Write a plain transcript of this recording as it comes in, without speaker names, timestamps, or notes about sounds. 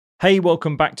Hey,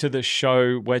 welcome back to the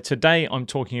show where today I'm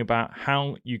talking about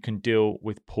how you can deal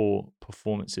with poor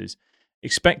performances.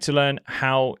 Expect to learn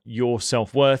how your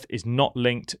self-worth is not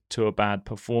linked to a bad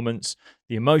performance,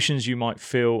 the emotions you might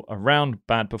feel around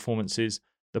bad performances,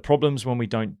 the problems when we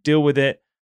don't deal with it,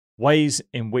 ways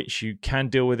in which you can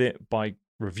deal with it by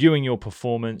reviewing your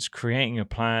performance, creating a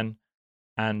plan,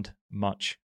 and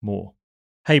much more.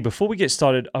 Hey, before we get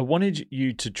started, I wanted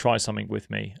you to try something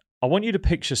with me. I want you to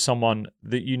picture someone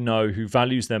that you know who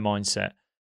values their mindset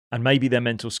and maybe their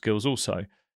mental skills also.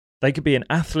 They could be an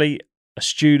athlete, a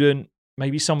student,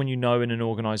 maybe someone you know in an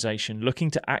organization looking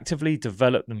to actively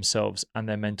develop themselves and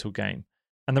their mental game.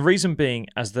 And the reason being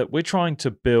is that we're trying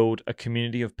to build a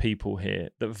community of people here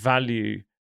that value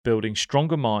building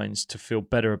stronger minds to feel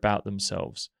better about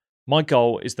themselves. My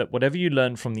goal is that whatever you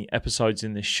learn from the episodes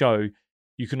in this show,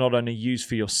 you can not only use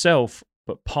for yourself,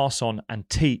 but pass on and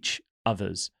teach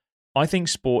others. I think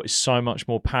sport is so much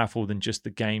more powerful than just the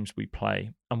games we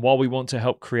play. And while we want to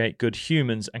help create good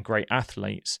humans and great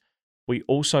athletes, we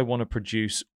also want to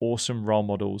produce awesome role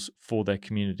models for their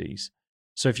communities.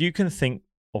 So if you can think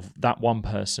of that one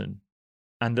person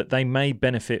and that they may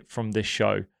benefit from this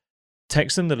show,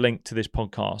 text them the link to this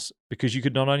podcast because you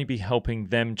could not only be helping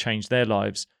them change their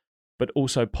lives, but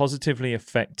also positively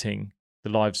affecting the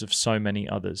lives of so many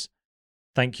others.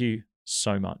 Thank you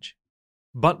so much.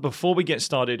 But before we get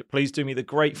started, please do me the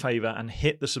great favor and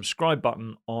hit the subscribe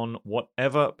button on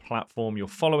whatever platform you're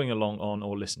following along on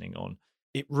or listening on.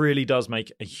 It really does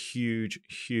make a huge,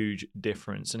 huge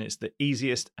difference. And it's the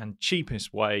easiest and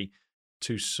cheapest way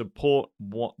to support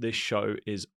what this show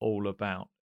is all about.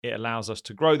 It allows us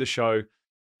to grow the show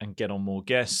and get on more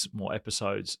guests, more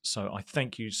episodes. So I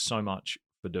thank you so much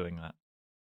for doing that.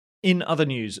 In other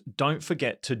news, don't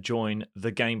forget to join The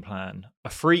Game Plan,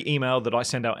 a free email that I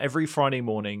send out every Friday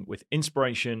morning with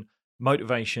inspiration,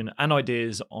 motivation, and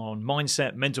ideas on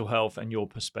mindset, mental health, and your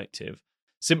perspective.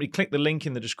 Simply click the link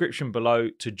in the description below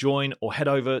to join or head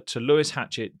over to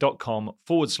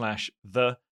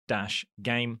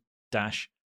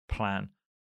lewishatchett.com/the-game-plan.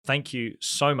 Thank you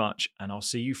so much, and I'll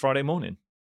see you Friday morning.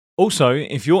 Also,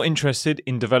 if you're interested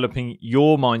in developing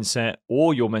your mindset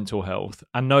or your mental health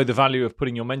and know the value of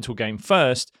putting your mental game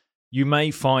first, you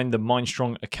may find the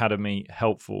MindStrong Academy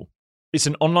helpful. It's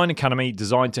an online academy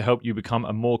designed to help you become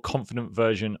a more confident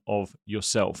version of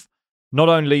yourself. Not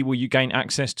only will you gain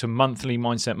access to monthly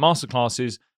mindset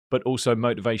masterclasses, but also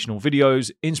motivational videos,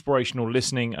 inspirational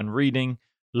listening and reading,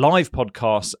 live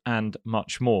podcasts, and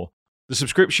much more. The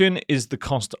subscription is the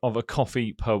cost of a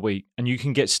coffee per week, and you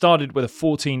can get started with a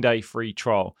 14-day free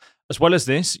trial. As well as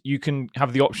this, you can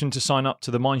have the option to sign up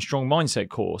to the MindStrong Mindset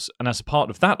course, and as a part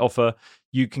of that offer,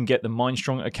 you can get the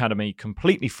MindStrong Academy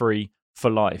completely free for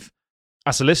life.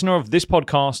 As a listener of this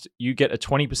podcast, you get a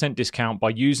 20% discount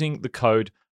by using the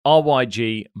code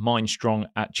RYG MindStrong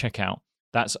at checkout.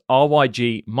 That's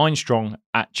RYG MindStrong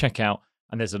at checkout,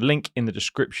 and there's a link in the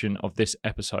description of this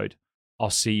episode. I'll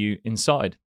see you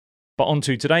inside. But on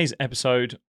to today's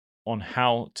episode on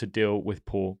how to deal with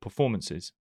poor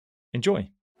performances. Enjoy.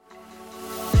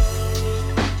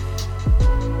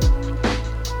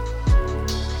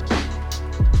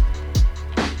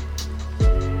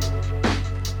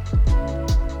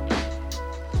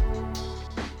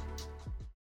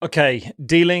 Okay,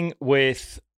 dealing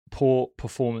with poor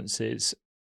performances.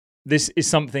 This is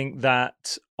something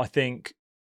that I think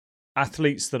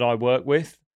athletes that I work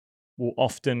with will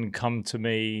often come to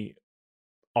me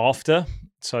after.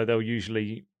 So they'll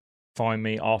usually find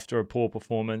me after a poor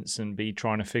performance and be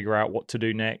trying to figure out what to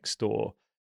do next, or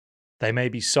they may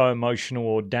be so emotional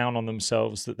or down on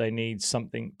themselves that they need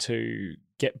something to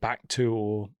get back to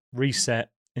or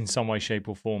reset in some way, shape,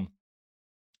 or form.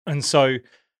 And so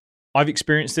I've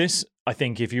experienced this. I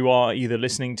think if you are either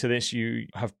listening to this, you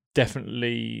have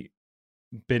definitely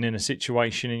been in a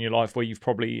situation in your life where you've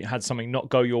probably had something not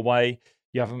go your way.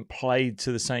 You haven't played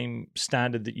to the same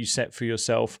standard that you set for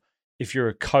yourself. If you're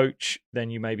a coach, then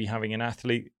you may be having an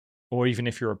athlete, or even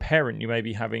if you're a parent, you may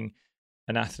be having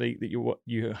an athlete that you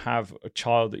have a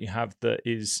child that you have that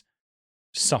is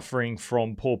suffering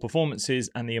from poor performances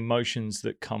and the emotions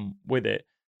that come with it.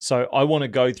 So I want to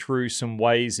go through some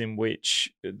ways in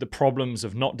which the problems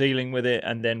of not dealing with it,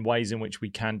 and then ways in which we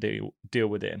can deal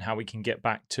with it, and how we can get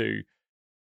back to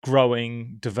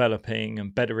growing, developing,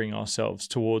 and bettering ourselves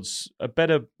towards a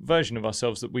better version of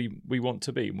ourselves that we want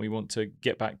to be. And we want to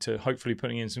get back to hopefully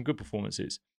putting in some good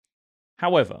performances.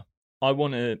 However, I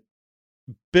want to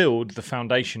build the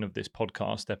foundation of this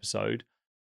podcast episode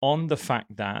on the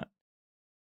fact that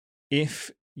if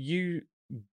you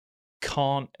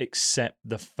can't accept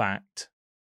the fact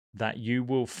that you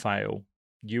will fail,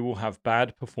 you will have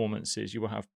bad performances, you will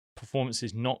have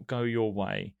performances not go your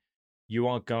way, you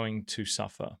are going to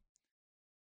suffer.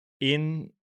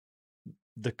 In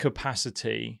the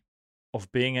capacity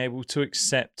of being able to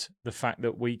accept the fact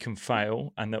that we can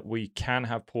fail and that we can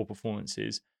have poor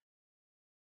performances,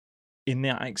 in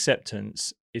that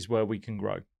acceptance is where we can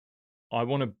grow. I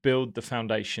want to build the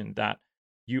foundation that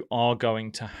you are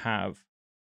going to have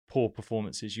poor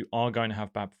performances. You are going to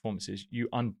have bad performances. You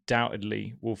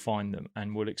undoubtedly will find them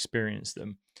and will experience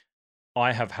them.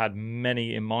 I have had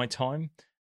many in my time,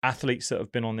 athletes that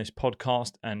have been on this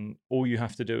podcast, and all you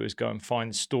have to do is go and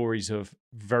find stories of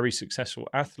very successful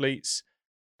athletes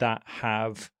that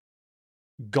have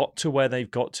got to where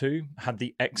they've got to, had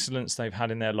the excellence they've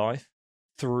had in their life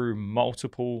through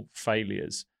multiple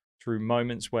failures, through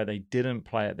moments where they didn't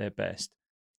play at their best.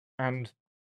 And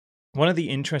one of the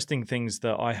interesting things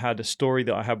that I had, a story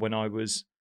that I had when I was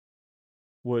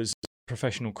a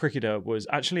professional cricketer, was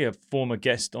actually a former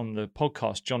guest on the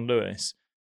podcast, John Lewis.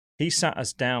 He sat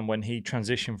us down when he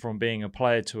transitioned from being a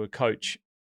player to a coach.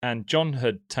 And John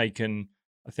had taken,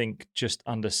 I think, just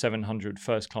under 700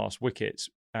 first-class wickets,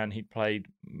 and he'd played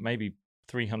maybe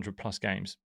 300 plus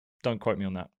games. Don't quote me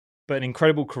on that. But an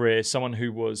incredible career, someone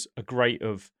who was a great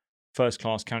of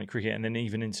first-class county cricket and then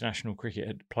even international cricket,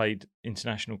 had played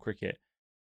international cricket.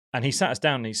 And he sat us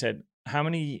down and he said, how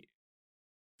many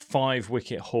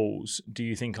 5-wicket hauls do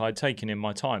you think I'd taken in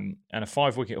my time? And a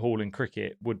 5-wicket haul in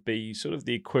cricket would be sort of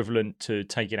the equivalent to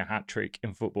taking a hat-trick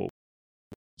in football.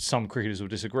 Some cricketers will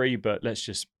disagree, but let's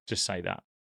just say that.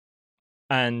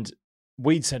 And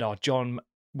we'd said, oh, John,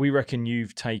 we reckon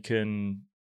you've taken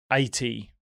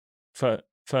 80 for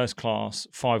first-class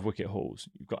 5-wicket hauls.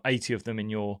 You've got 80 of them in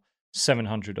your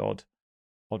 700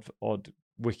 odd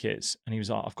wickets. And he was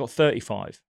like, I've got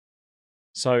 35.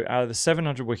 So out of the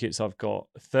 700 wickets I've got,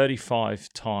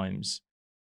 35 times,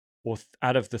 or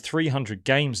out of the 300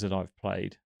 games that I've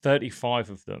played, 35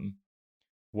 of them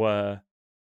were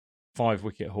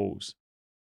 5-wicket hauls.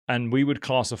 And we would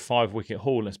class a 5-wicket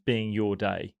haul as being your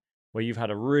day, where you've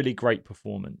had a really great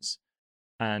performance.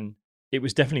 And it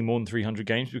was definitely more than 300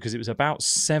 games, because it was about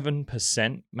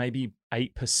 7%, maybe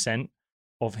 8%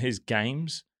 of his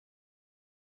games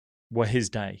were his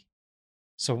day.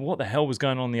 So what the hell was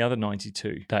going on the other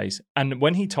 92 days? And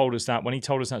when he told us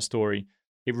that story,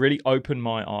 it really opened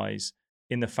my eyes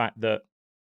in the fact that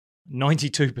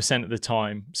 92% of the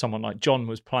time someone like John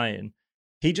was playing,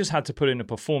 he just had to put in a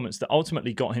performance that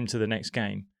ultimately got him to the next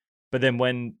game. But then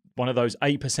when one of those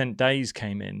 8% days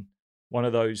came in, one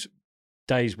of those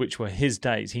days which were his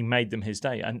days, he made them his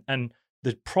day. And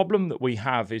the problem that we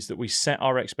have is that we set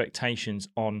our expectations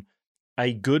on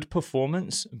a good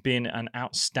performance being an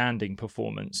outstanding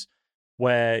performance,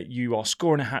 where you are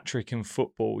scoring a hat-trick in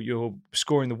football, you're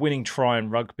scoring the winning try in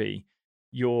rugby,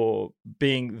 you're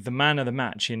being the man of the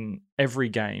match in every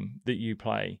game that you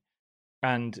play.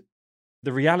 And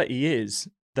the reality is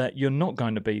that you're not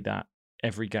going to be that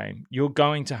every game. You're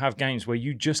going to have games where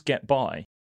you just get by,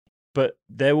 but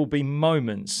there will be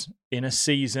moments in a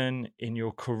season, in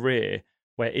your career,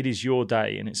 where it is your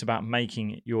day and it's about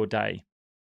making it your day.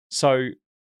 So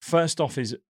first off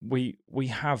is we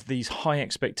have these high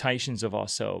expectations of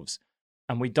ourselves,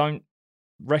 and we don't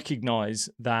recognize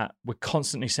that we're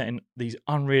constantly setting these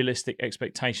unrealistic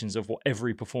expectations of what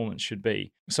every performance should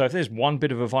be. So if there's one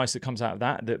bit of advice that comes out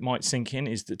of that might sink in,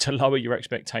 is to lower your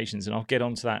expectations, and I'll get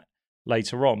onto that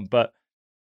later on. But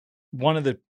one of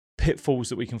the pitfalls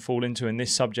that we can fall into in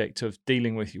this subject of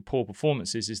dealing with your poor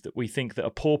performances is that we think that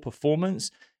a poor performance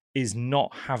is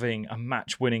not having a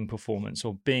match-winning performance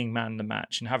or being man of the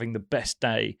match and having the best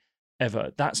day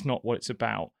ever. That's not what it's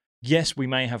about. Yes, we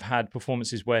may have had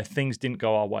performances where things didn't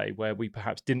go our way, where we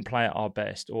perhaps didn't play at our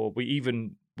best, or we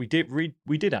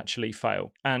did actually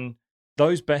fail. And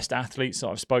those best athletes that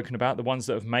I've spoken about, the ones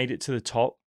that have made it to the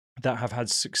top, that have had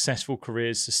successful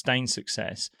careers, sustained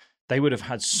success, they would have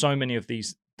had so many of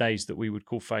these days that we would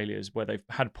call failures, where they've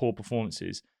had poor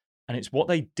performances. And it's what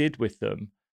they did with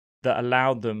them that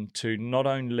allowed them to not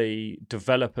only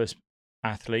develop as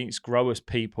athletes, grow as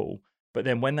people, but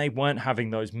then when they weren't having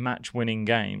those match-winning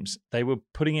games, they were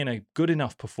putting in a good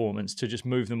enough performance to just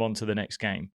move them on to the next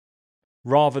game,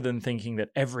 rather than thinking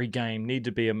that every game needed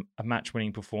to be a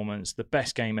match-winning performance, the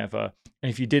best game ever,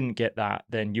 and if you didn't get that,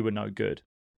 then you were no good.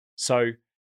 So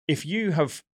if you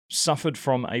have suffered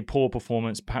from a poor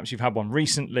performance, perhaps you've had one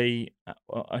recently,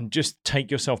 and just take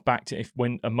yourself back to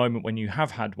a moment when you have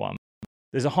had one,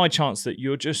 there's a high chance that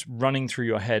you're just running through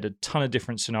your head a ton of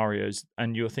different scenarios,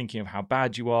 and you're thinking of how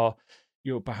bad you are.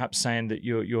 You're perhaps saying that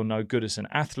you're no good as an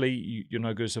athlete, you're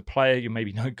no good as a player, you're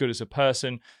maybe no good as a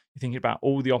person. You're thinking about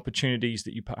all the opportunities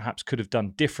that you perhaps could have done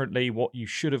differently, what you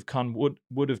should have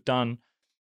would have done.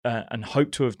 and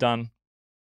hope to have done,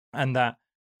 and that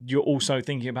you're also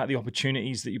thinking about the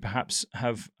opportunities that you perhaps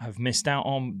have missed out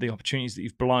on, the opportunities that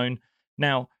you've blown.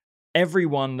 Now,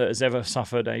 everyone that has ever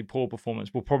suffered a poor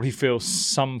performance will probably feel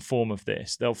some form of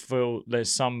this. They'll feel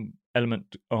there's some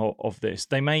element of this.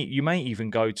 You may even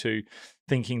go to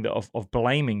thinking that of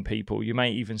blaming people. You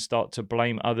may even start to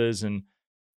blame others and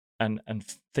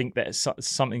think that it's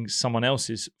someone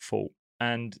else's fault.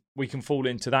 And we can fall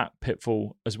into that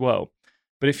pitfall as well.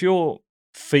 But if you're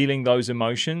feeling those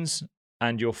emotions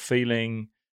and you're feeling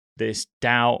this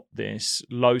doubt, this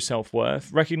low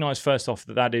self-worth, recognize first off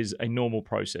that is a normal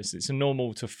process. It's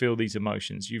normal to feel these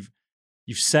emotions. You've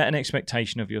set an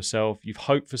expectation of yourself. You've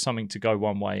hoped for something to go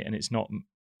one way and it's not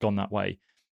gone that way.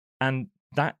 And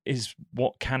that is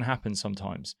what can happen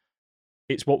sometimes.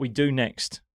 It's what we do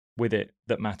next with it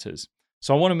that matters.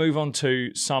 So I want to move on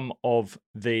to some of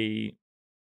the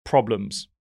problems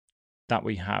that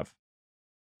we have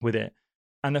with it.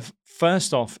 And the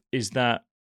first off is that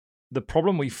the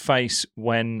problem we face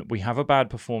when we have a bad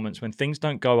performance, when things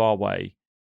don't go our way,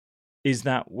 is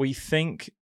that we think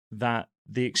that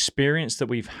the experience that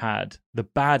we've had, the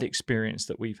bad experience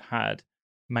that we've had,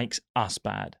 makes us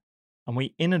bad. And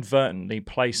we inadvertently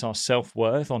place our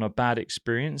self-worth on a bad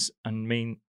experience and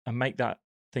make that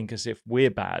think as if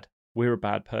we're bad, we're a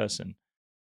bad person.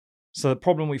 So the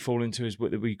problem we fall into is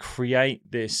that we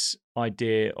create this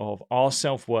idea of our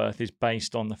self-worth is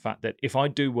based on the fact that if I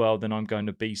do well, then I'm going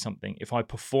to be something. If I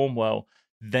perform well,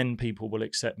 then people will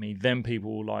accept me, then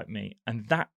people will like me. And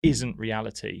that isn't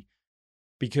reality,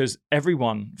 because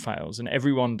everyone fails and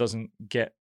everyone doesn't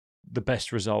get the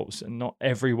best results, and not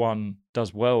everyone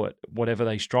does well at whatever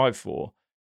they strive for.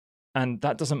 And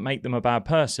that doesn't make them a bad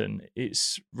person.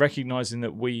 It's recognizing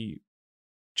that we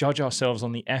judge ourselves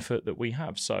on the effort that we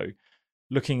have. So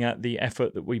looking at the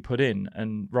effort that we put in,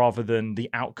 and rather than the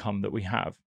outcome that we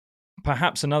have.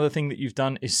 Perhaps another thing that you've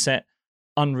done is set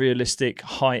unrealistic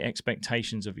high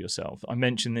expectations of yourself. I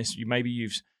mentioned this.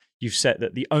 You've set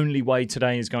that the only way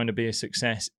today is going to be a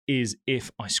success is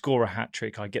if I score a hat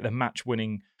trick, I get the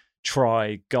match-winning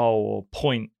try, goal, or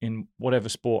point in whatever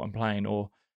sport I'm playing,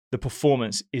 or the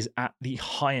performance is at the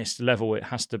highest level it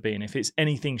has to be. And if it's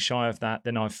anything shy of that,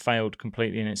 then I've failed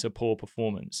completely and it's a poor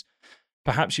performance.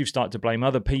 Perhaps you've started to blame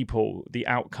other people, the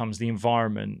outcomes, the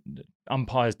environment,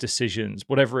 umpires' decisions,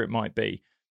 whatever it might be.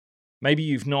 Maybe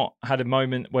you've not had a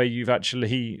moment where you've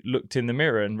actually looked in the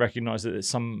mirror and recognized that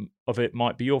some of it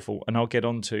might be your fault. And I'll get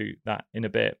onto that in a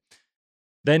bit.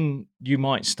 Then you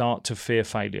might start to fear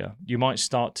failure. You might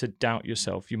start to doubt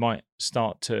yourself. You might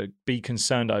start to be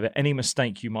concerned over any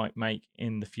mistake you might make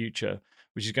in the future,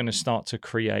 which is going to start to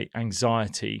create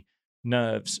anxiety,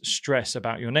 nerves, stress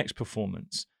about your next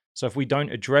performance. So if we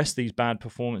don't address these bad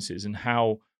performances and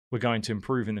how we're going to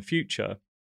improve in the future,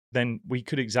 then we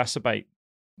could exacerbate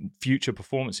future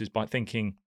performances by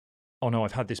thinking, oh no,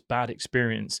 I've had this bad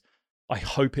experience. I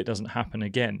hope it doesn't happen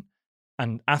again.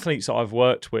 And athletes that I've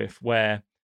worked with where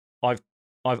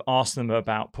I've asked them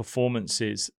about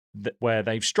performances where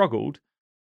they've struggled.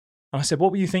 And I said,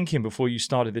 what were you thinking before you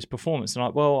started this performance?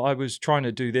 And well, I was trying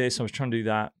to do this, I was trying to do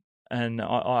that, and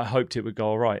I hoped it would go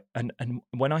all right. And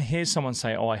when I hear someone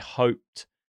say, oh, I hoped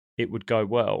it would go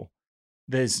well,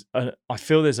 I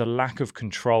feel there's a lack of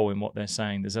control in what they're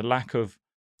saying. There's a lack of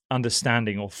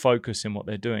understanding or focus in what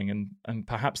they're doing. And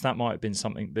perhaps that might have been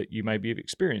something that you maybe have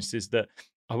experienced, is that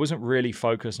I wasn't really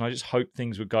focused and I just hoped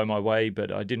things would go my way,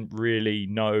 but I didn't really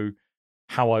know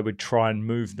how I would try and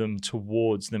move them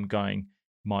towards them going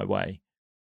my way.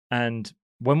 And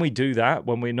when we do that,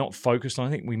 when we're not focused on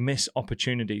anything, we miss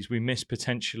opportunities. We miss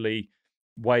potentially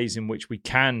ways in which we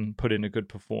can put in a good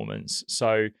performance.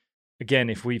 So again,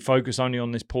 if we focus only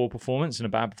on this poor performance and a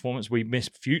bad performance, we miss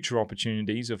future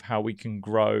opportunities of how we can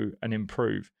grow and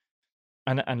improve.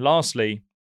 And lastly,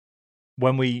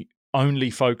 when we only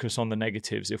focus on the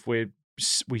negatives, if we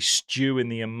stew in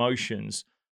the emotions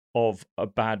of a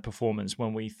bad performance,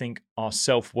 when we think our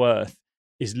self-worth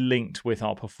is linked with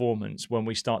our performance, when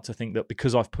we start to think that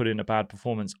because I've put in a bad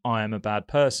performance, I am a bad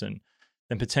person,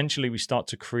 then potentially we start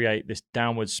to create this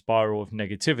downward spiral of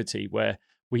negativity where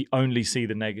we only see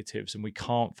the negatives and we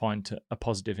can't find a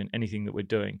positive in anything that we're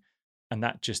doing. And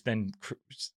that just then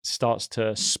starts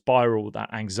to spiral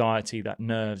that anxiety, that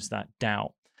nerves, that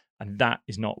doubt. And that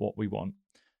is not what we want.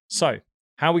 So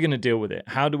how are we going to deal with it?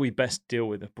 How do we best deal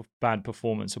with a bad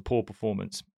performance, a poor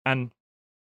performance? And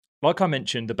like I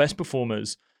mentioned, the best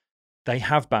performers, they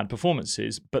have bad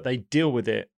performances, but they deal with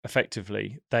it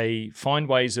effectively. They find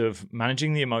ways of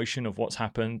managing the emotion of what's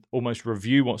happened, almost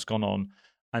review what's gone on,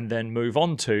 and then move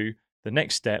on to the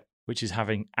next step, which is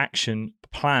having action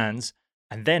plans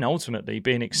and then ultimately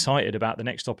being excited about the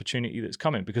next opportunity that's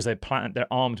coming because they're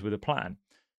armed with a plan.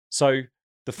 So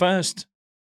the first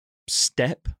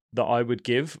step that I would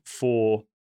give for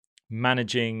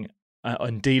managing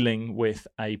and dealing with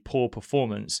a poor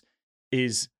performance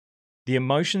is the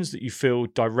emotions that you feel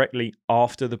directly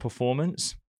after the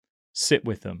performance. Sit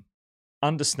with them,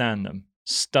 understand them,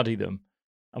 study them.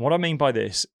 And what I mean by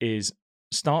this is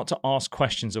start to ask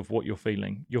questions of what you're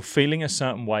feeling. You're feeling a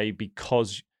certain way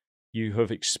because you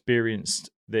have experienced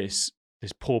this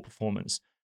poor performance.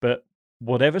 But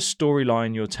whatever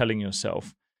storyline you're telling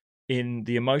yourself, in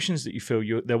the emotions that you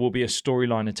feel, there will be a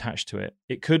storyline attached to it.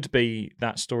 It could be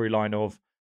that storyline of,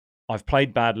 I've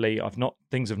played badly,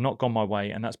 things have not gone my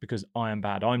way, and that's because I am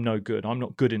bad. I'm no good. I'm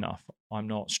not good enough. I'm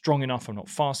not strong enough. I'm not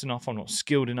fast enough. I'm not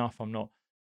skilled enough. I'm not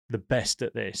the best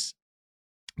at this.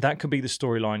 That could be the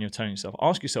storyline you're telling yourself.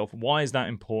 Ask yourself, why is that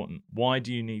important? Why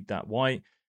do you need that? Why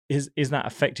is that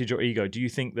affected your ego? Do you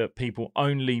think that people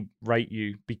only rate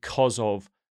you because of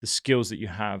the skills that you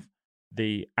have,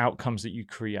 the outcomes that you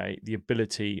create, the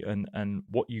ability and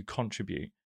what you contribute?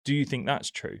 Do you think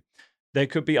that's true? There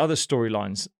could be other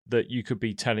storylines that you could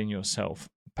be telling yourself.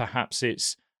 Perhaps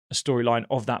it's a storyline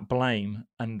of that blame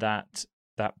and that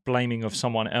blaming of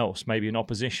someone else, maybe an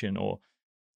opposition, or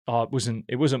it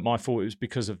wasn't my fault, it was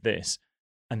because of this.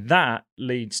 And that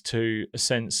leads to a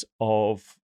sense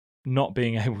of not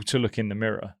being able to look in the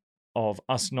mirror, of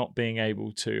us not being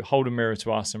able to hold a mirror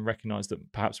to us and recognize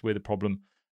that perhaps we're the problem.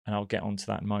 And I'll get onto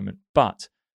that in a moment. But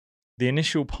the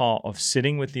initial part of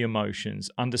sitting with the emotions,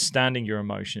 understanding your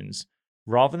emotions,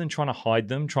 rather than trying to hide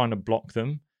them, trying to block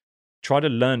them, try to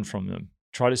learn from them.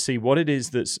 Try to see what it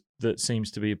is that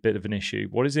seems to be a bit of an issue.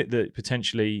 What is it that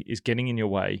potentially is getting in your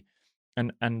way?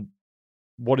 And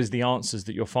what is the answers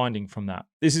that you're finding from that?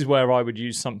 This is where I would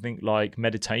use something like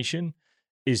meditation,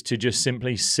 is to just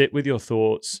simply sit with your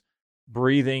thoughts,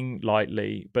 breathing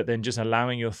lightly, but then just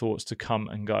allowing your thoughts to come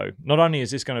and go. Not only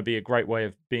is this going to be a great way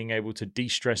of being able to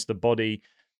de-stress the body,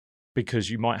 because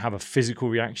you might have a physical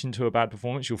reaction to a bad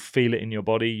performance. You'll feel it in your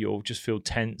body. You'll just feel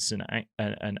tense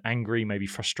and angry, maybe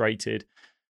frustrated.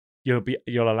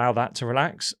 You'll allow that to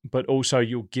relax, but also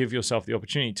you'll give yourself the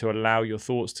opportunity to allow your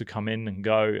thoughts to come in and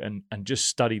go and just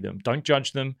study them. Don't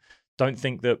judge them. Don't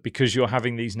think that because you're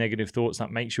having these negative thoughts,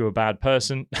 that makes you a bad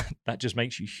person. That just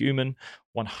makes you human,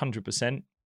 100%.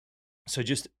 So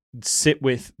just sit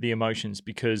with the emotions,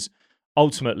 because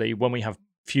ultimately when we have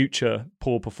future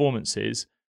poor performances,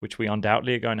 which we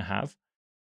undoubtedly are going to have,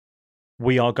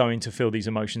 we are going to feel these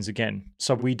emotions again.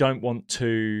 So we don't want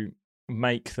to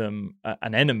make them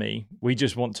an enemy. We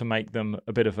just want to make them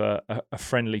a bit of a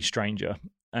friendly stranger.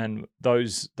 And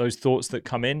those thoughts that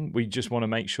come in, we just want to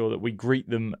make sure that we greet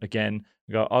them again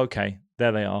and go, okay,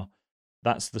 there they are.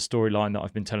 That's the storyline that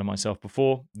I've been telling myself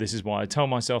before. This is why I tell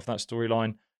myself that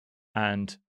storyline.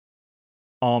 And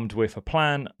armed with a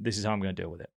plan, this is how I'm going to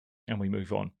deal with it. And we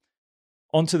move on.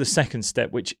 On to the second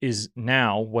step, which is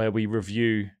now where we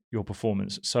review your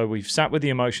performance. So we've sat with the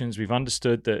emotions. We've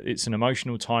understood that it's an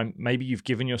emotional time. Maybe you've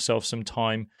given yourself some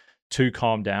time to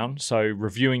calm down. So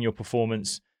reviewing your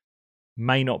performance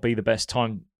may not be the best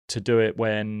time to do it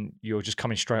when you're just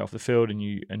coming straight off the field and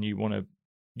you want to,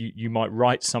 you might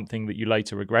write something that you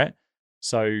later regret.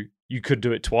 So you could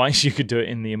do it twice. You could do it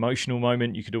in the emotional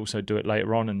moment. You could also do it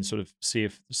later on and sort of see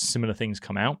if similar things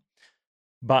come out.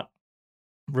 But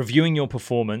reviewing your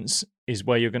performance is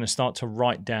where you're going to start to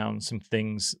write down some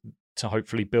things to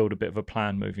hopefully build a bit of a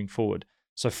plan moving forward.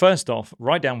 So first off,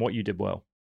 write down what you did well.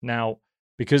 Now,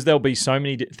 because there'll be so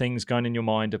many things going in your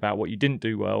mind about what you didn't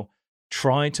do well,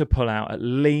 try to pull out at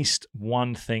least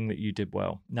one thing that you did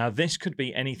well. Now, this could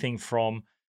be anything from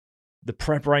the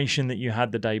preparation that you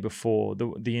had the day before,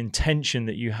 the intention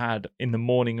that you had in the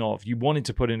morning of. You wanted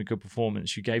to put in a good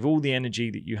performance. You gave all the energy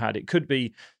that you had. It could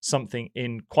be something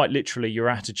in quite literally your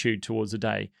attitude towards the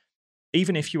day.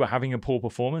 Even if you were having a poor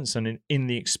performance and in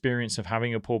the experience of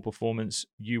having a poor performance,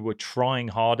 you were trying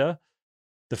harder.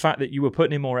 The fact that you were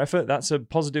putting in more effort, that's a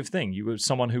positive thing. You were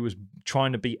someone who was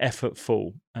trying to be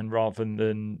effortful, and rather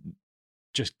than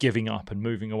just giving up and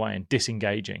moving away and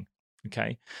disengaging.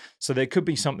 Okay, so there could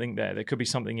be something there. There could be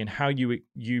something in how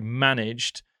you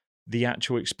managed the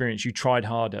actual experience. You tried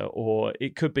harder, or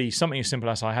it could be something as simple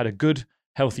as I had a good,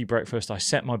 healthy breakfast. I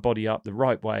set my body up the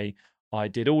right way. I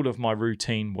did all of my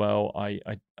routine well. I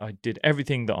did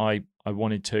everything that I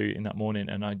wanted to in that morning,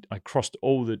 and I crossed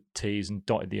all the T's and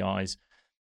dotted the I's,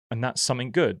 and that's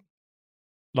something good.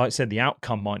 Like I said, the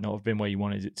outcome might not have been where you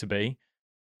wanted it to be,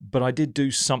 but I did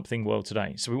do something well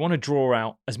today. So we want to draw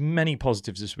out as many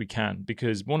positives as we can,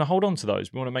 because we want to hold on to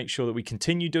those. We want to make sure that we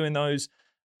continue doing those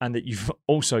and that you've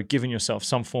also given yourself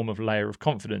some form of layer of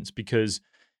confidence. Because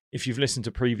if you've listened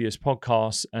to previous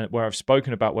podcasts where I've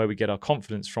spoken about where we get our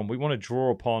confidence from, we want to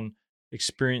draw upon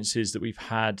experiences that we've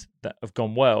had that have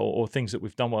gone well, or things that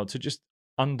we've done well, to just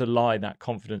underlie that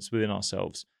confidence within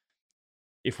ourselves.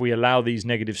 If we allow these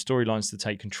negative storylines to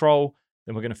take control,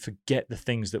 then we're going to forget the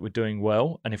things that we're doing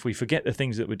well. And if we forget the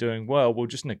things that we're doing well, we'll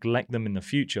just neglect them in the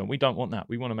future. And we don't want that.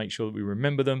 We want to make sure that we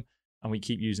remember them and we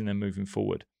keep using them moving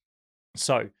forward.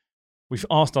 So we've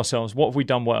asked ourselves, what have we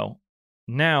done well?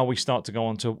 Now we start to go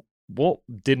on to, what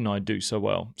didn't I do so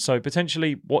well? So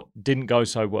potentially, what didn't go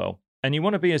so well? And you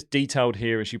want to be as detailed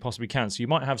here as you possibly can. So you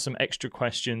might have some extra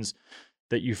questions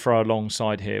that you throw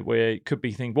alongside here, where it could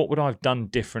be think, what would I have done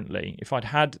differently if I'd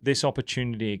had this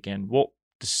opportunity again? What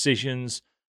decisions,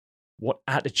 what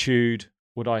attitude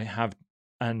would I have,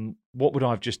 and what would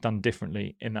I have just done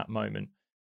differently in that moment?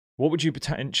 What would you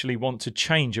potentially want to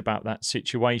change about that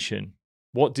situation?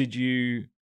 What did you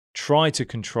try to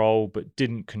control but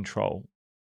didn't control?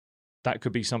 That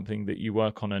could be something that you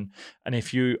work on. And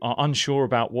if you are unsure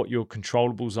about what your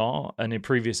controllables are, and in a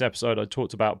previous episode, I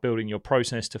talked about building your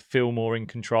process to feel more in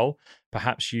control.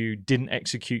 Perhaps you didn't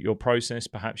execute your process.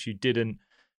 Perhaps you didn't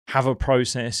have a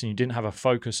process and you didn't have a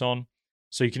focus on.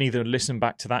 So you can either listen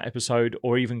back to that episode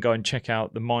or even go and check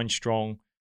out the Mind Strong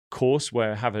course,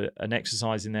 where I have an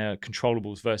exercise in there,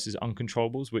 controllables versus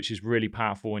uncontrollables, which is really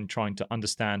powerful in trying to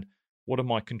understand what are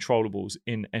my controllables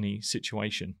in any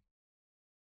situation.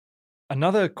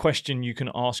 Another question you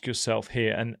can ask yourself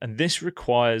here, and this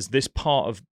requires this part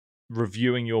of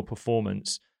reviewing your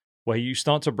performance, where you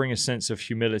start to bring a sense of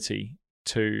humility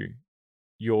to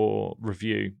your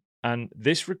review. And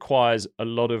this requires a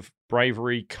lot of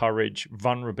bravery, courage,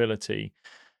 vulnerability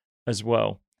as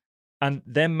well. And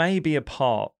there may be a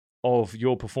part of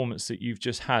your performance that you've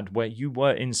just had where you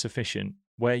were insufficient,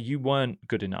 where you weren't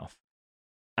good enough.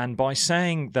 And by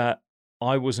saying that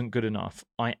I wasn't good enough,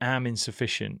 I am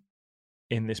insufficient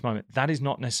in this moment, that is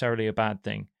not necessarily a bad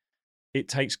thing. It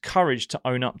takes courage to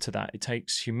own up to that. It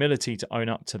takes humility to own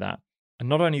up to that. And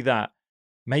not only that,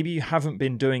 maybe you haven't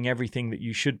been doing everything that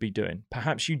you should be doing.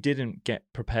 Perhaps you didn't get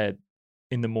prepared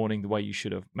in the morning the way you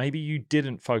should have. Maybe you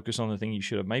didn't focus on the thing you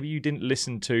should have. Maybe you didn't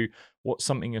listen to what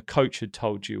something a coach had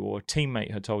told you, or a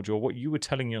teammate had told you, or what you were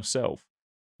telling yourself.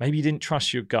 Maybe you didn't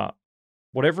trust your gut.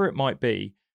 Whatever it might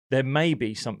be, there may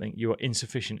be something you are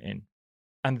insufficient in.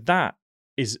 And that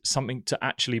is something to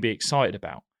actually be excited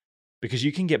about, because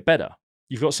you can get better.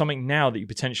 You've got something now that you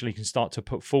potentially can start to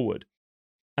put forward.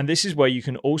 And this is where you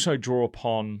can also draw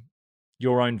upon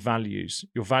your own values,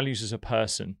 your values as a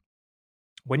person.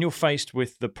 When you're faced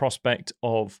with the prospect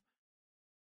of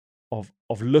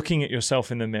looking at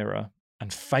yourself in the mirror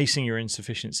and facing your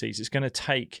insufficiencies, it's going to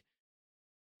take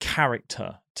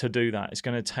character to do that. It's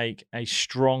going to take a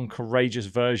strong, courageous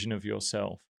version of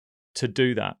yourself to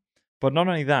do that. But not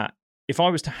only that, if I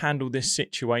was to handle this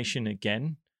situation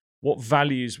again, what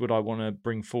values would I want to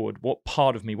bring forward? What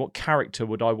part of me, what character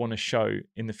would I want to show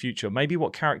in the future? Maybe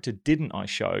what character didn't I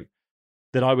show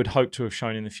that I would hope to have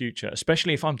shown in the future?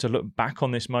 Especially if I'm to look back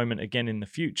on this moment again in the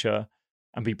future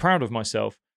and be proud of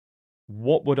myself,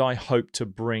 what would I hope to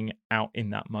bring out in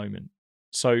that moment?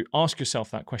 So ask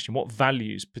yourself that question. What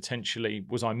values potentially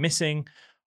was I missing?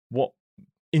 What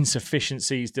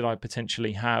insufficiencies did I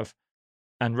potentially have?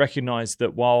 And recognize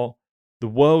that while the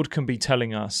world can be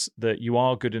telling us that you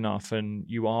are good enough and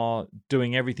you are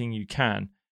doing everything you can,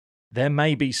 there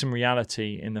may be some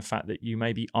reality in the fact that you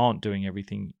maybe aren't doing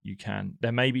everything you can.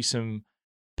 There may be some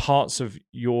parts of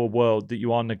your world that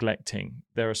you are neglecting.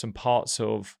 There are some parts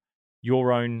of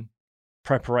your own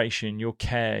preparation, your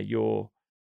care, your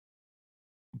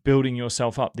building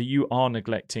yourself up that you are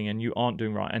neglecting and you aren't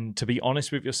doing right. And to be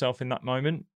honest with yourself in that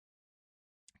moment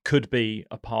could be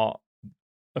a part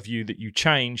of you that you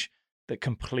change that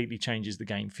completely changes the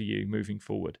game for you moving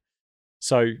forward.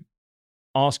 So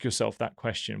ask yourself that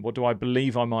question. What do I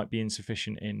believe I might be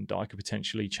insufficient in that I could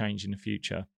potentially change in the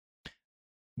future?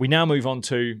 We now move on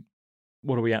to,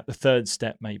 what are we at? The third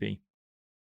step maybe.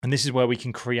 And this is where we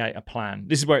can create a plan.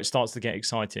 This is where it starts to get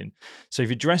exciting. So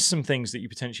you've addressed some things that you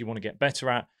potentially want to get better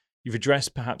at. You've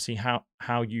addressed perhaps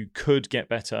how you could get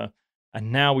better.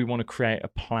 And now we want to create a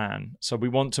plan. So we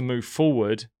want to move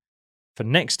forward for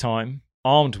next time,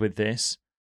 armed with this,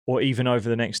 or even over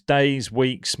the next days,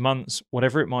 weeks, months,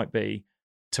 whatever it might be,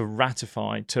 to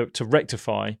rectify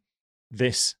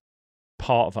this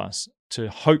part of us, to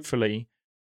hopefully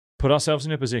put ourselves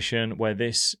in a position where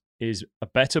this is a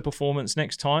better performance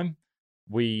next time.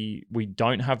 We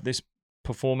don't have this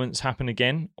performance happen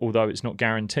again, although it's not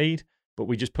guaranteed, but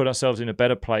we just put ourselves in a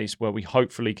better place where we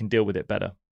hopefully can deal with it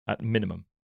better at minimum.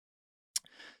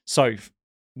 So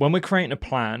when we're creating a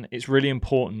plan, it's really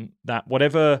important that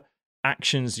whatever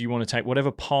actions you want to take,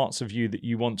 whatever parts of you that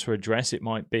you want to address, it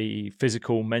might be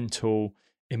physical, mental,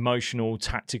 emotional,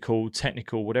 tactical,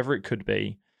 technical, whatever it could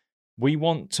be, we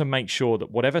want to make sure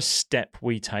that whatever step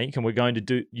we take, and we're going to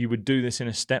do, you would do this in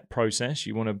a step process.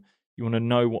 You want to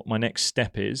know what my next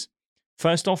step is.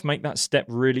 First off, make that step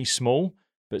really small,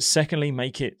 but secondly,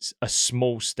 make it a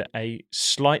small step, a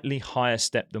slightly higher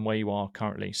step than where you are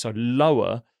currently. So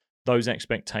lower those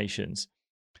expectations.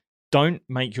 Don't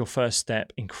make your first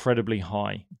step incredibly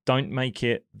high. Don't make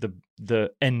it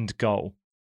the end goal.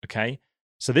 Okay?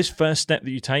 So this first step that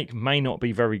you take may not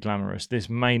be very glamorous. This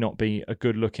may not be a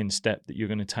good looking step that you're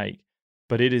going to take,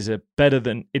 but it is better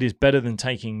than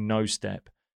taking no step.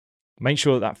 Make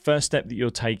sure that first step that you're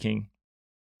taking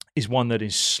is one that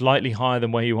is slightly higher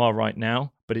than where you are right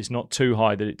now, but it's not too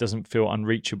high that it doesn't feel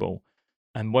unreachable.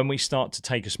 And when we start to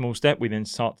take a small step, we then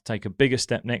start to take a bigger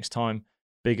step next time,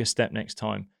 bigger step next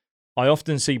time. I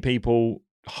often see people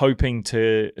hoping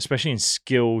to, especially in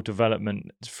skill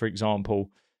development, for example,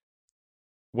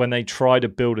 when they try to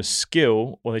build a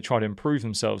skill or they try to improve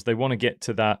themselves, they want to get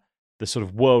to the sort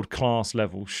of world-class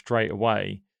level straight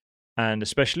away. And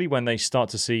especially when they start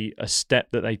to see a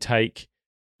step that they take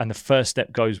and the first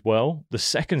step goes well, the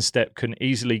second step can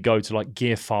easily go to like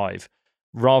gear 5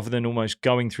 rather than almost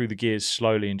going through the gears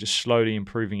slowly and just slowly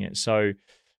improving it. So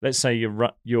let's say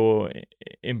you're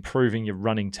improving your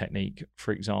running technique,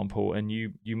 for example, and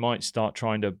you might start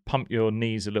trying to pump your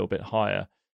knees a little bit higher.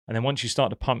 And then once you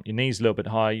start to pump your knees a little bit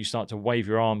higher, you start to wave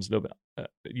your arms a little bit,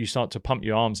 you start to pump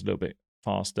your arms a little bit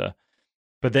faster.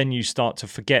 But then you start to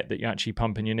forget that you're actually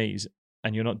pumping your knees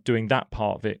and you're not doing that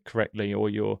part of it correctly, or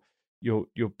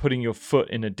you're putting your foot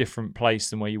in a different place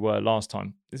than where you were last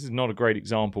time. This is not a great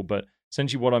example, but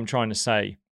essentially what I'm trying to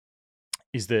say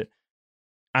is that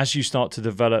as you start to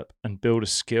develop and build a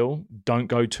skill, don't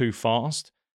go too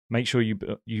fast. Make sure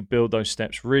you build those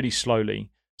steps really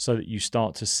slowly so that you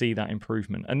start to see that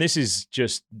improvement. And this is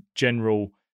just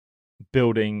general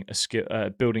building a skill,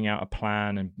 building out a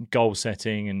plan and goal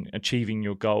setting and achieving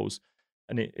your goals.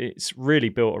 And it's really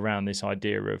built around this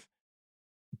idea of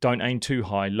don't aim too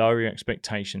high, lower your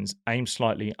expectations, aim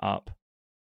slightly up,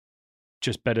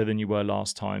 just better than you were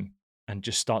last time, and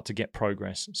just start to get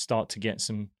progress, start to get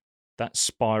that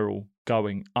spiral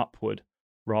going upward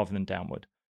rather than downward.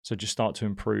 So just start to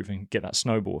improve and get that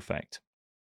snowball effect.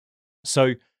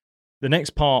 So the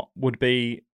next part would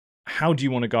be, how do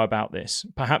you want to go about this?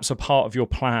 Perhaps a part of your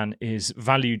plan is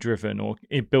value driven or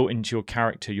built into your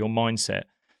character, your mindset.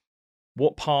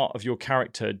 What part of your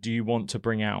character do you want to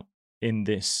bring out in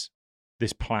this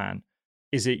plan?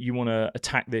 Is it you want to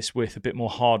attack this with a bit more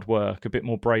hard work, a bit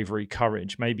more bravery,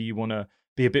 courage? Maybe you want to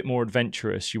be a bit more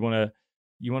adventurous. You want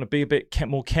to be a bit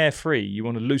more carefree. You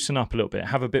want to loosen up a little bit,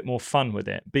 have a bit more fun with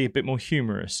it, be a bit more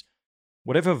humorous.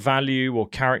 Whatever value or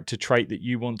character trait that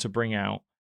you want to bring out,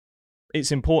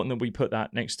 it's important that we put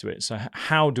that next to it. So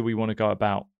how do we want to go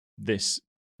about this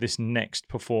next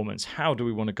performance? How do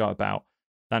we want to go about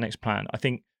that next plan? I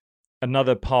think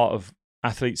another part of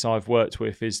athletes I've worked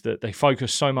with is that they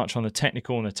focus so much on the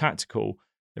technical and the tactical,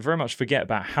 they very much forget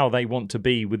about how they want to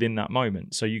be within that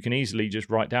moment. So you can easily just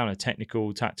write down a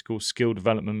technical, tactical, skill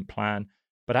development plan,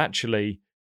 but actually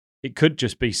it could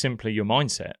just be simply your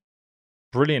mindset.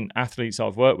 Brilliant athletes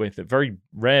I've worked with that very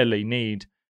rarely need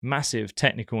massive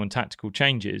technical and tactical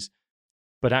changes,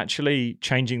 but actually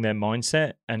changing their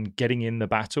mindset and getting in the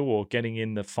battle or getting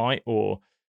in the fight or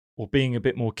being a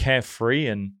bit more carefree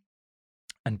and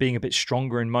being a bit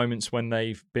stronger in moments when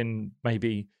they've been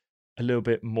maybe a little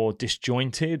bit more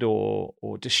disjointed or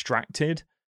distracted.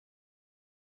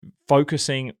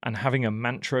 Focusing and having a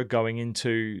mantra going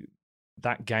into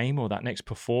that game or that next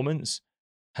performance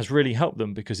has really helped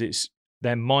them, because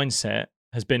their mindset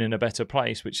has been in a better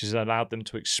place, which has allowed them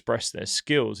to express their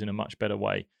skills in a much better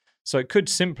way. So it could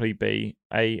simply be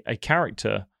a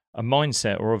character, a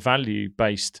mindset, or a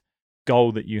value-based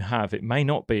goal that you have. It may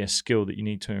not be a skill that you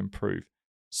need to improve.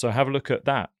 So have a look at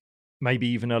that. Maybe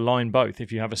even align both.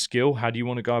 If you have a skill, how do you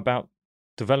want to go about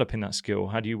developing that skill?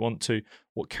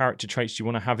 What character traits do you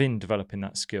want to have in developing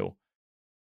that skill?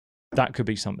 That could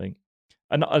be something.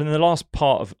 And the last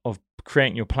part of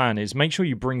creating your plan is make sure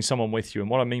you bring someone with you. And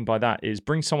what I mean by that is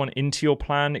bring someone into your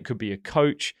plan. It could be a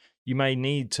coach. You may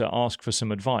need to ask for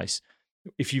some advice.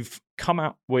 If you've come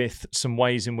out with some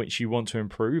ways in which you want to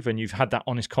improve and you've had that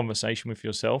honest conversation with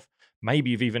yourself,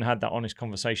 maybe you've even had that honest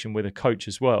conversation with a coach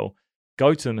as well,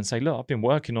 go to them and say, look, I've been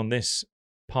working on this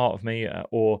part of me,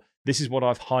 or this is what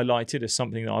I've highlighted as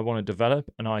something that I want to develop,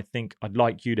 and I think I'd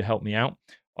like you to help me out.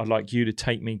 I'd like you to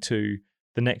take me to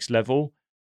the next level.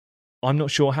 I'm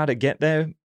not sure how to get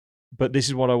there, but this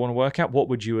is what I want to work out. What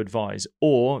would you advise?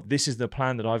 Or this is the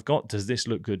plan that I've got. Does this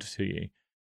look good to you?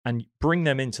 And bring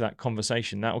them into that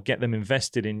conversation. That will get them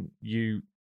invested in you,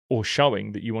 or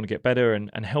showing that you want to get better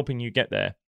and helping you get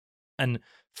there. And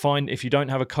find, if you don't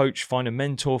have a coach, find a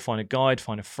mentor, find a guide,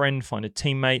 find a friend, find a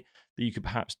teammate that you could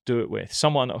perhaps do it with.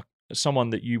 Someone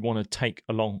that you want to take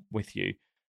along with you,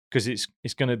 because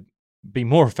it's going to be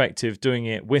more effective doing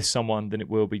it with someone than it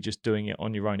will be just doing it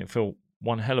on your own. It'll feel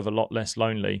one hell of a lot less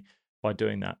lonely by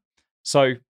doing that.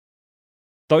 So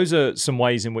those are some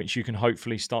ways in which you can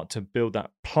hopefully start to build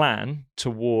that plan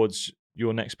towards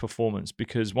your next performance.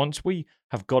 Because once we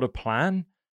have got a plan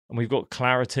and we've got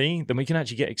clarity, then we can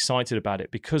actually get excited about it,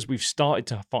 because we've started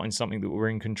to find something that we're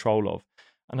in control of.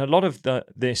 And a lot of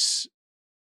this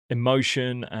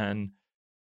emotion and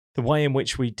the way in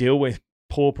which we deal with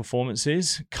poor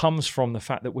performances comes from the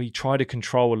fact that we try to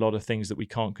control a lot of things that we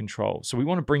can't control. So we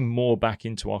want to bring more back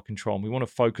into our control, and we want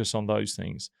to focus on those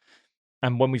things.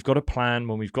 And when we've got a plan,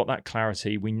 when we've got that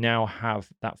clarity, we now have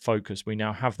that focus. We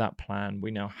now have that plan.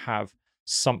 We now have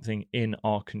something in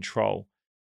our control.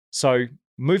 So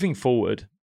moving forward,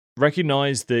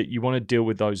 recognize that you want to deal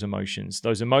with those emotions.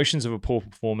 Those emotions of a poor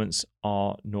performance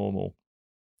are normal.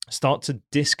 Start to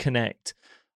disconnect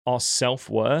our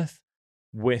self-worth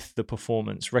with the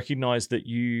performance. Recognize that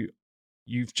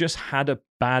you've just had a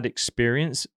bad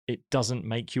experience. It doesn't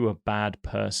make you a bad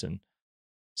person.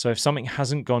 So if something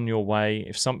hasn't gone your way,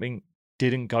 if something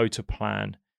didn't go to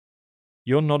plan,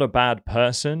 you're not a bad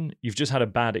person. You've just had a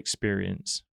bad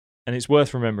experience. And it's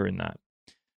worth remembering that.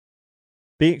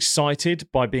 Be excited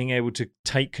by being able to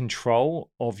take control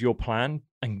of your plan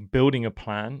and building a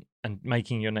plan and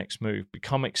making your next move.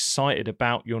 Become excited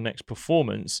about your next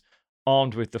performance,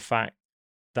 armed with the fact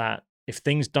that if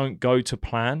things don't go to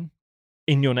plan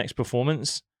in your next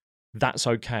performance, that's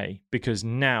okay, because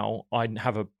now I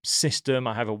have a system,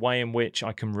 I have a way in which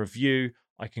I can review,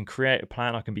 I can create a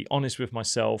plan, I can be honest with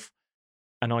myself,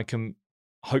 and I can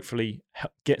hopefully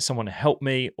get someone to help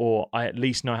me, or I at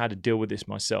least know how to deal with this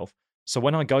myself. So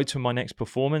when I go to my next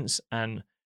performance and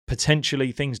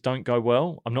potentially things don't go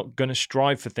well, I'm not going to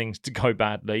strive for things to go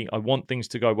badly. I want things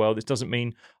to go well. This doesn't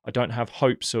mean I don't have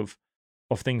hopes of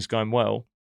things going well.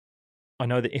 I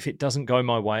know that if it doesn't go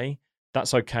my way,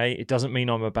 that's okay. It doesn't mean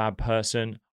I'm a bad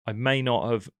person. I may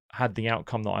not have had the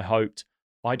outcome that I hoped.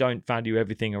 I don't value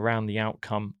everything around the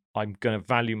outcome. I'm going to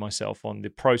value myself on the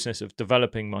process of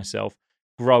developing myself,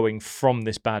 growing from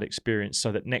this bad experience,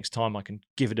 so that next time I can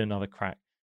give it another crack,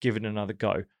 give it another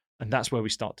go. And that's where we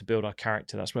start to build our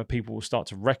character. That's where people will start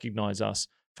to recognize us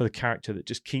for the character that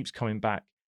just keeps coming back,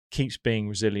 keeps being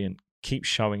resilient, keeps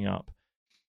showing up.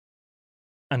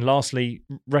 And lastly,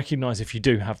 recognize if you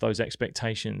do have those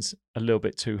expectations a little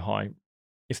bit too high.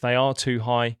 If they are too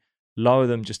high, lower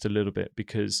them just a little bit,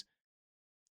 because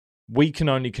we can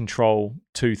only control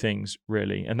two things,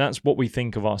 really. And that's what we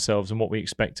think of ourselves and what we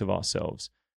expect of ourselves.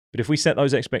 But if we set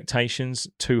those expectations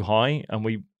too high and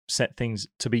we set things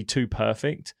to be too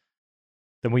perfect,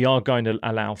 then we are going to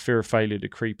allow fear of failure to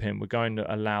creep in. We're going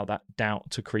to allow that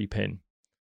doubt to creep in.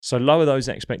 So lower those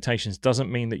expectations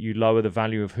doesn't mean that you lower the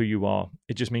value of who you are.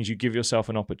 It just means you give yourself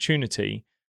an opportunity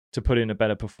to put in a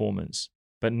better performance.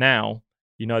 But now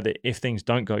you know that if things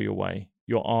don't go your way,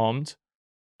 you're armed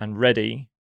and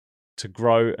ready to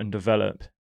grow and develop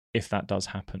if that does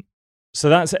happen. So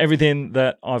that's everything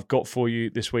that I've got for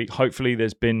you this week. Hopefully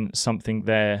there's been something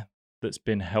there that's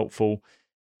been helpful.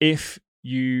 If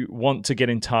you want to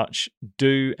get in touch,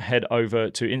 do head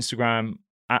over to Instagram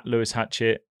at Lewis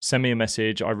Hatchett. Send me a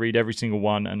message. I read every single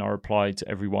one and I reply to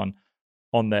everyone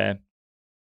on there.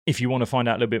 If you want to find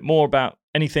out a little bit more about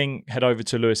anything, head over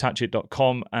to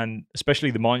lewishatchett.com, and especially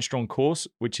the Mindstrong course,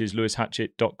 which is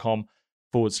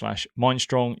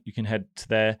lewishatchett.com/Mindstrong. You can head to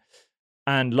there.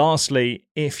 And lastly,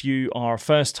 if you are a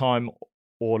first time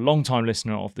or long time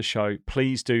listener of the show,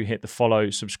 please do hit the follow,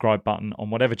 subscribe button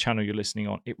on whatever channel you're listening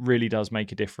on. It really does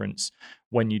make a difference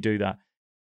when you do that.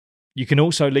 You can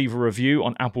also leave a review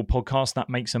on Apple Podcasts. That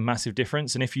makes a massive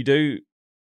difference. And if you do,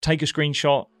 take a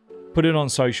screenshot, put it on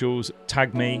socials,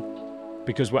 tag me,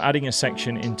 because we're adding a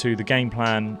section into the Game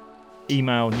Plan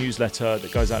email newsletter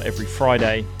that goes out every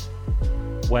Friday,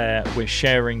 where we're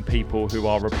sharing people who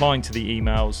are replying to the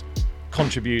emails,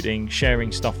 contributing, sharing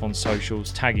stuff on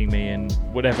socials, tagging me in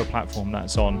whatever platform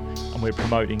that's on, and we're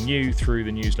promoting you through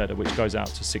the newsletter, which goes out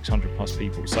to 600 plus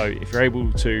people. So if you're able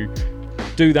to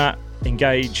do that,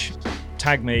 engage,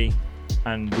 tag me,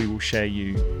 and we will share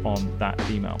you on that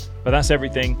email. But that's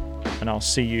everything, and I'll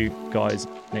see you guys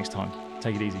next time.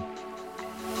 Take it easy.